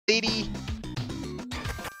baby!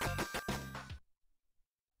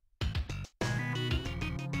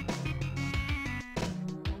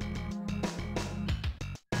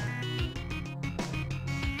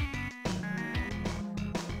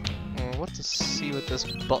 Let's see what this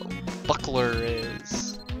buckler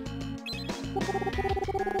is.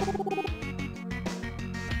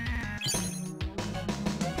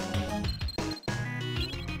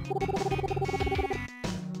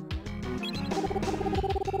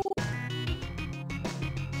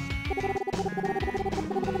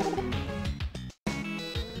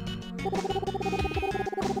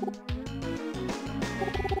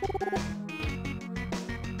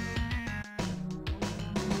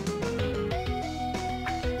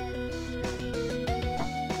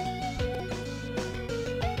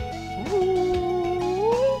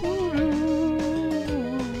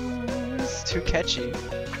 Too catchy.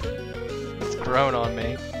 It's grown on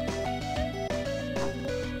me.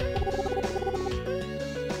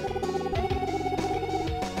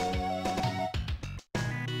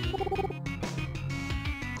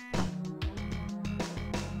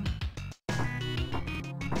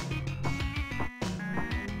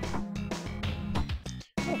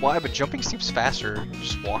 I don't know why, but jumping seems faster than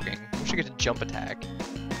just walking. I wish I could get a jump attack.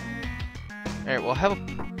 Alright, well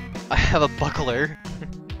I have a buckler.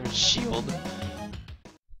 Shield.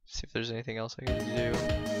 See if there's anything else I can do.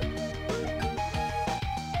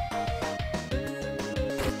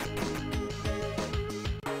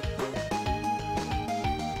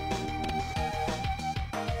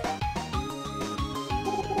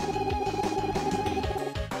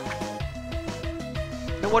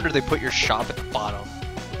 No wonder they put your shop at the bottom.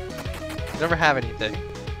 You never have anything.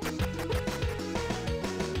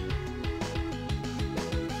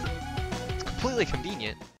 It's completely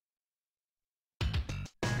convenient.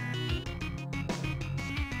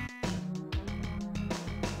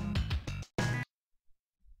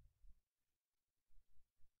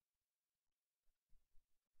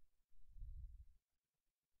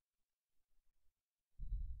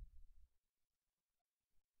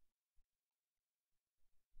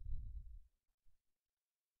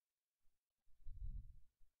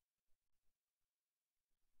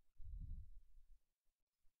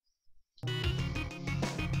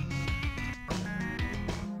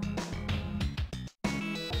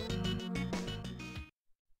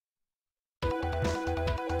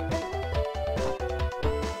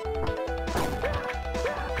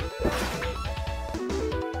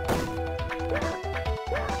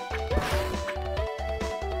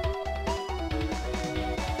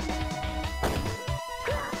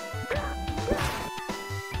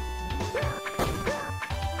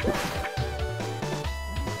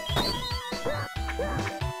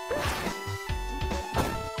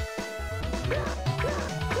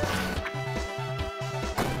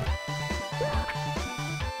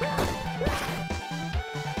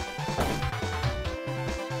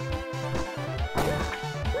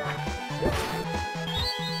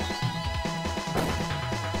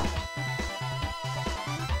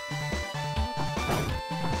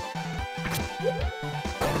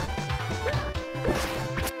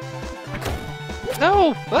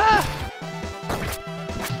 No! Ah!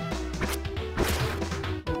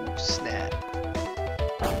 Ooh, snap.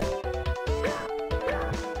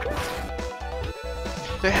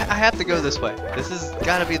 I have to go this way. This has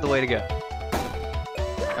gotta be the way to go.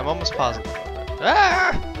 I'm almost positive.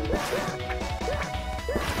 Ah!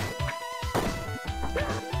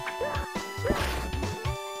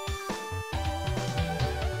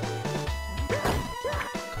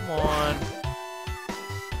 Come on.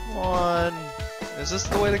 Come on. Is this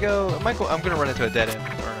the way to go? I'm gonna run into a dead end,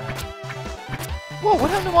 aren't I? Whoa,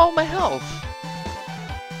 what happened to all my health?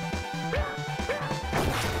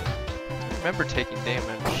 I remember taking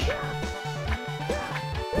damage.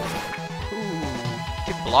 Ooh,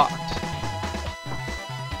 get blocked.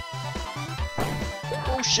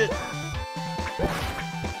 Oh shit!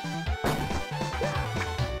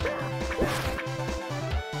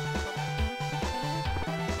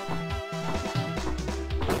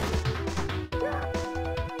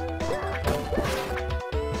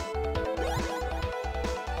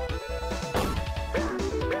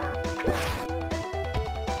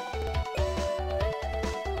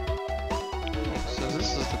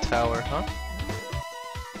 Tower, huh?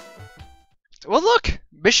 Well, look!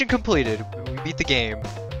 Mission completed. We beat the game.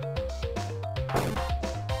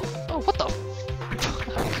 Oh, what the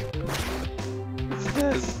fuck? What's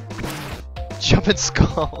this? Jumping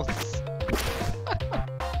skulls.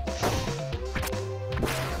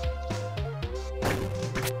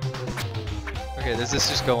 Okay, does this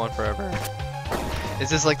just go on forever? Is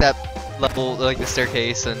this like that level, like the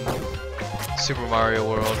staircase and Super Mario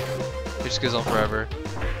World. It just goes on forever.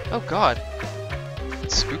 Oh god,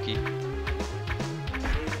 it's spooky.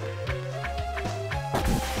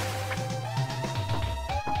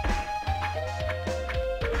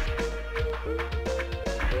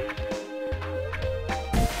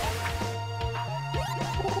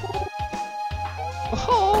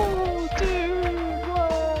 Oh, dude,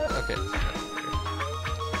 what? Okay.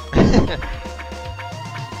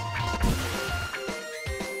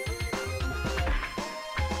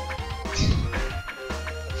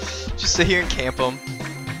 Just sit here and camp them.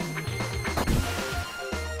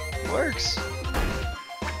 Works.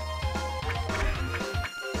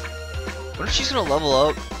 What if she's gonna level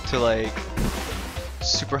up to like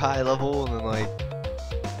super high level and then like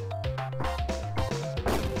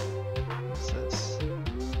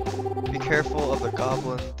be careful of the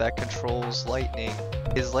goblin that controls lightning.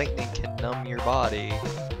 His lightning can numb your body.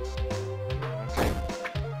 Okay.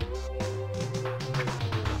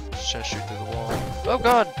 Just trying to shoot through the wall. Oh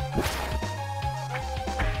god!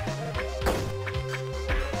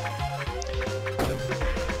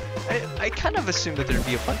 I kind of assumed that there'd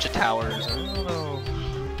be a bunch of towers. I don't know.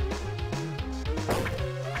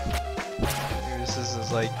 Maybe this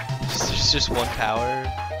is like just one tower.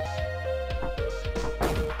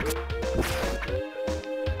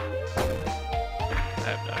 I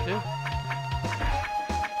have no idea.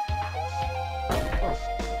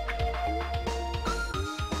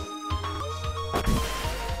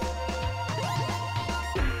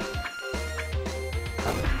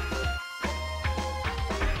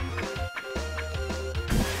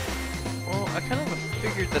 Well, I kind of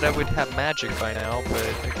figured that I would have magic by now,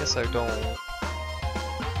 but I guess I don't.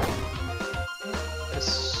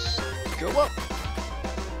 Let's go up.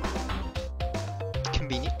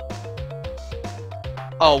 Convenient.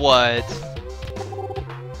 Oh, what?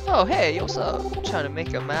 Oh, hey, what's up? I'm trying to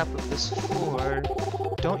make a map of this floor.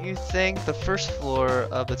 Don't you think the first floor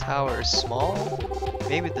of the tower is small?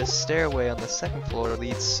 Maybe the stairway on the second floor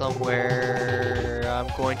leads somewhere. I'm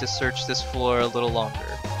going to search this floor a little longer.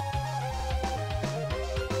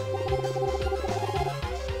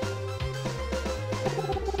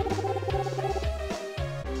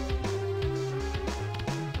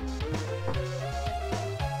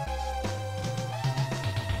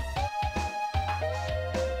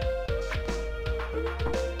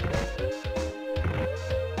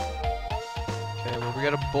 We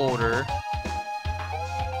got a boulder.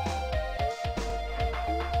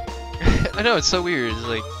 I know, it's so weird. It's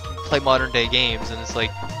like, play modern day games and it's like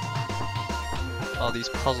all these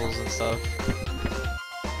puzzles and stuff.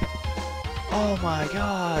 Oh my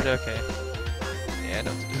god, okay. Yeah, I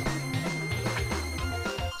know what to do.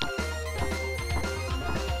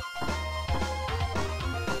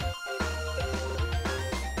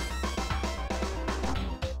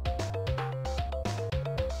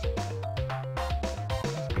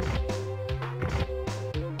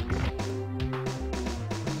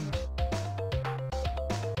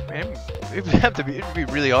 Man, it'd be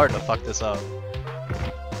really hard to fuck this up.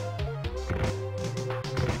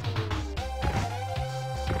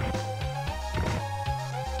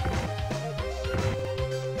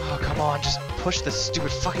 Oh, come on, just push this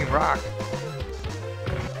stupid fucking rock.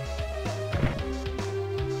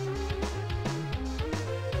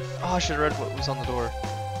 Oh, I should have read what was on the door.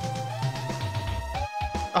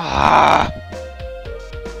 Ah!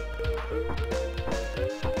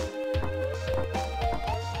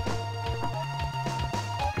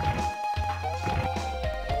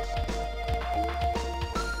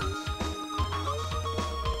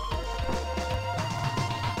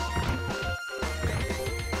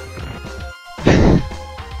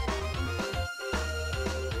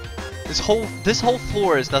 This whole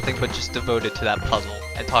floor is nothing but just devoted to that puzzle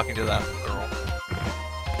and talking to that girl.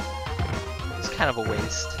 It's kind of a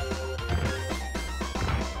waste.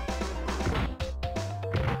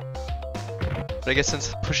 But I guess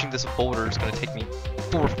since pushing this boulder is gonna take me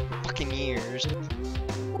 4 fucking years.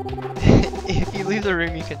 If you leave the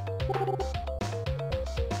room, you can.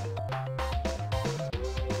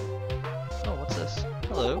 Oh, what's this?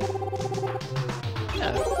 Hello.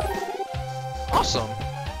 Yeah. Awesome.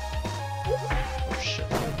 Oh shit.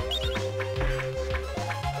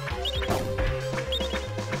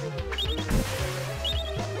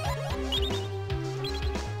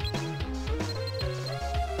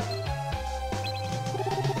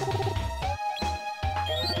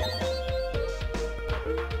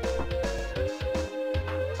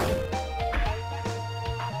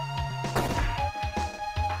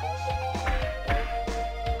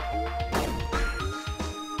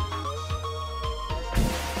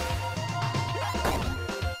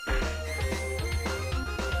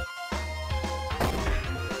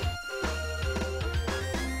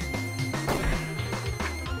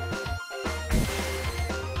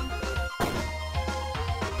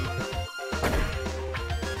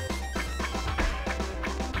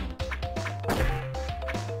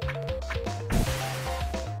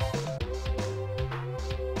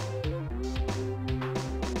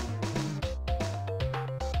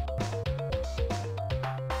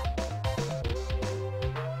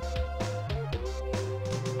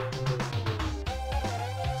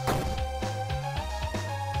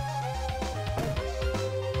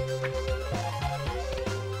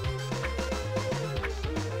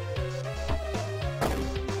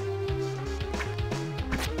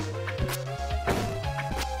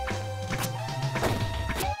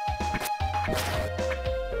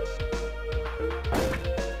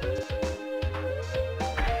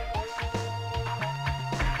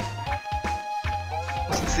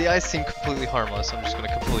 the eyes seem completely harmless, I'm just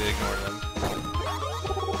gonna completely ignore them.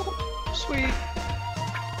 Sweet!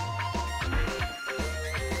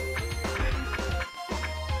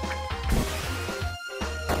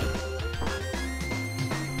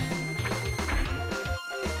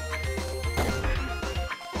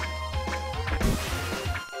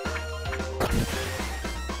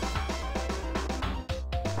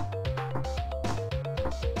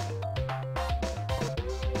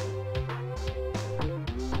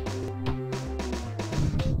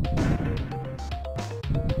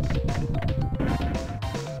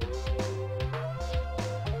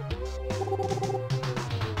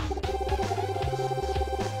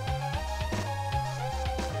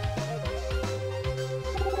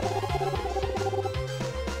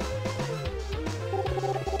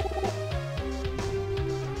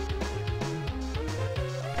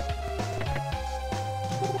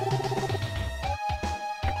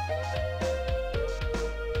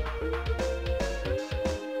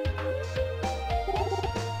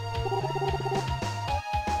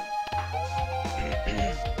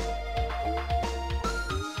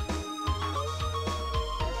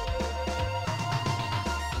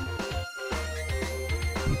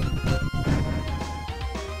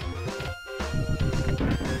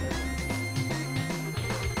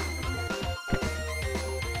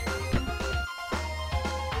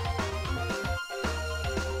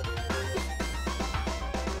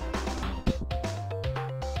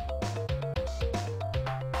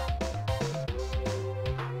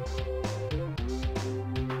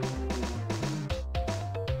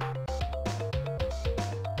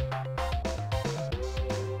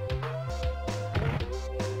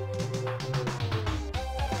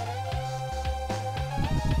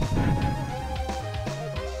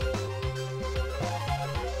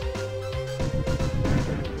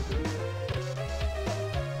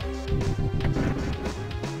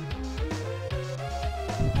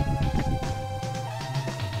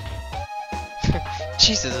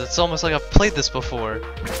 Jesus, it's almost like I've played this before.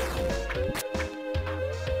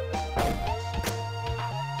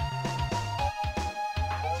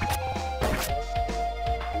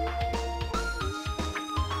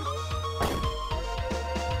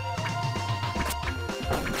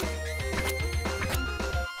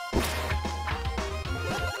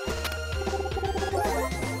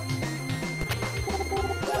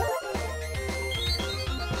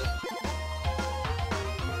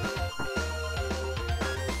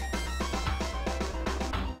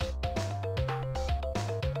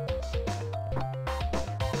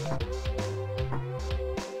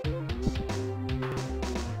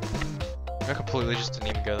 I completely just didn't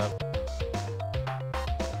even go that.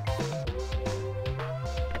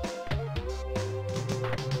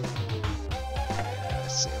 Yeah, I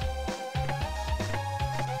see him.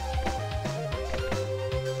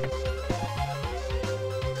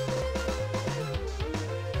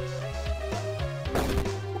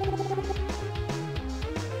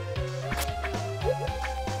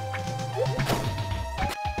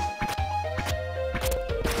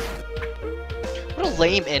 What a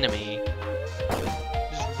lame enemy.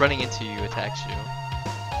 Running into you attacks you.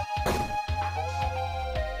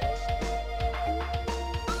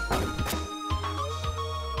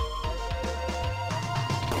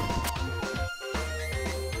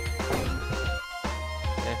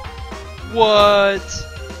 Okay. What?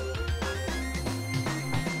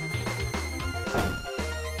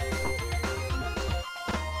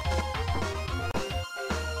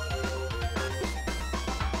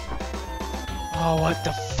 Oh, what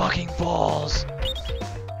the fucking balls?